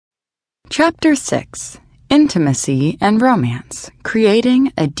Chapter 6. Intimacy and Romance,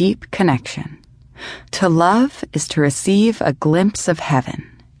 Creating a Deep Connection. To love is to receive a glimpse of heaven.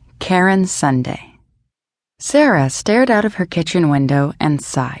 Karen Sunday. Sarah stared out of her kitchen window and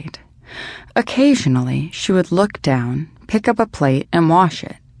sighed. Occasionally, she would look down, pick up a plate, and wash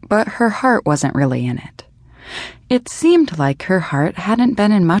it, but her heart wasn't really in it. It seemed like her heart hadn't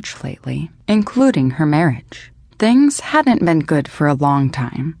been in much lately, including her marriage. Things hadn't been good for a long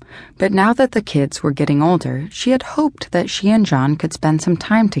time, but now that the kids were getting older, she had hoped that she and John could spend some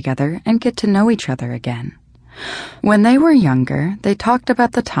time together and get to know each other again. When they were younger, they talked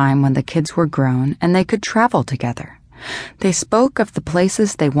about the time when the kids were grown and they could travel together. They spoke of the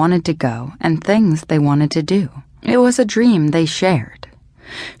places they wanted to go and things they wanted to do. It was a dream they shared.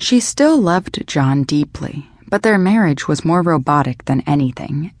 She still loved John deeply, but their marriage was more robotic than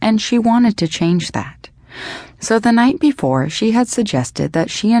anything, and she wanted to change that. So the night before, she had suggested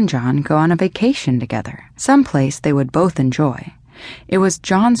that she and John go on a vacation together, someplace they would both enjoy. It was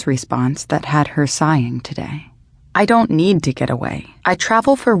John's response that had her sighing today. "I don't need to get away. I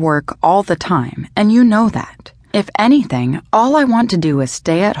travel for work all the time, and you know that. If anything, all I want to do is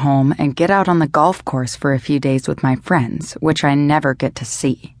stay at home and get out on the golf course for a few days with my friends, which I never get to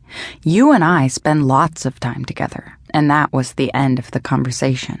see. You and I spend lots of time together," and that was the end of the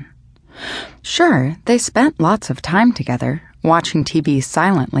conversation. Sure, they spent lots of time together, watching TV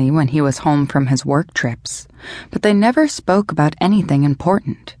silently when he was home from his work trips, but they never spoke about anything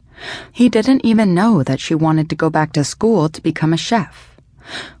important. He didn't even know that she wanted to go back to school to become a chef.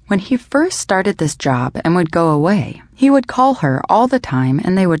 When he first started this job and would go away, he would call her all the time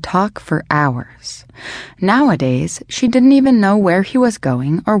and they would talk for hours. Nowadays, she didn't even know where he was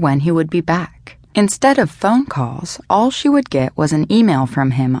going or when he would be back. Instead of phone calls, all she would get was an email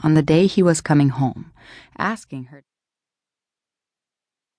from him on the day he was coming home, asking her